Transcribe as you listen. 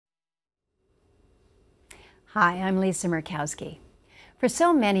Hi, I'm Lisa Murkowski. For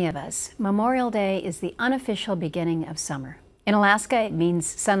so many of us, Memorial Day is the unofficial beginning of summer. In Alaska, it means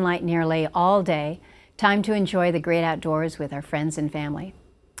sunlight nearly all day, time to enjoy the great outdoors with our friends and family.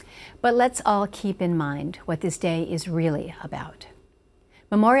 But let's all keep in mind what this day is really about.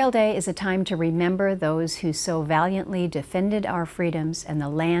 Memorial Day is a time to remember those who so valiantly defended our freedoms and the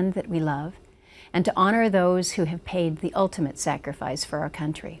land that we love, and to honor those who have paid the ultimate sacrifice for our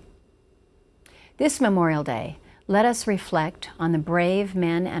country. This Memorial Day, let us reflect on the brave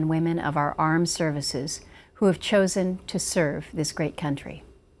men and women of our armed services who have chosen to serve this great country.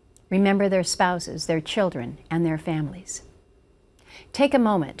 Remember their spouses, their children, and their families. Take a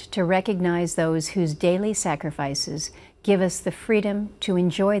moment to recognize those whose daily sacrifices give us the freedom to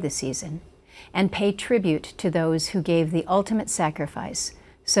enjoy the season, and pay tribute to those who gave the ultimate sacrifice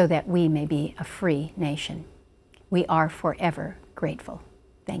so that we may be a free nation. We are forever grateful.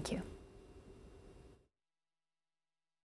 Thank you.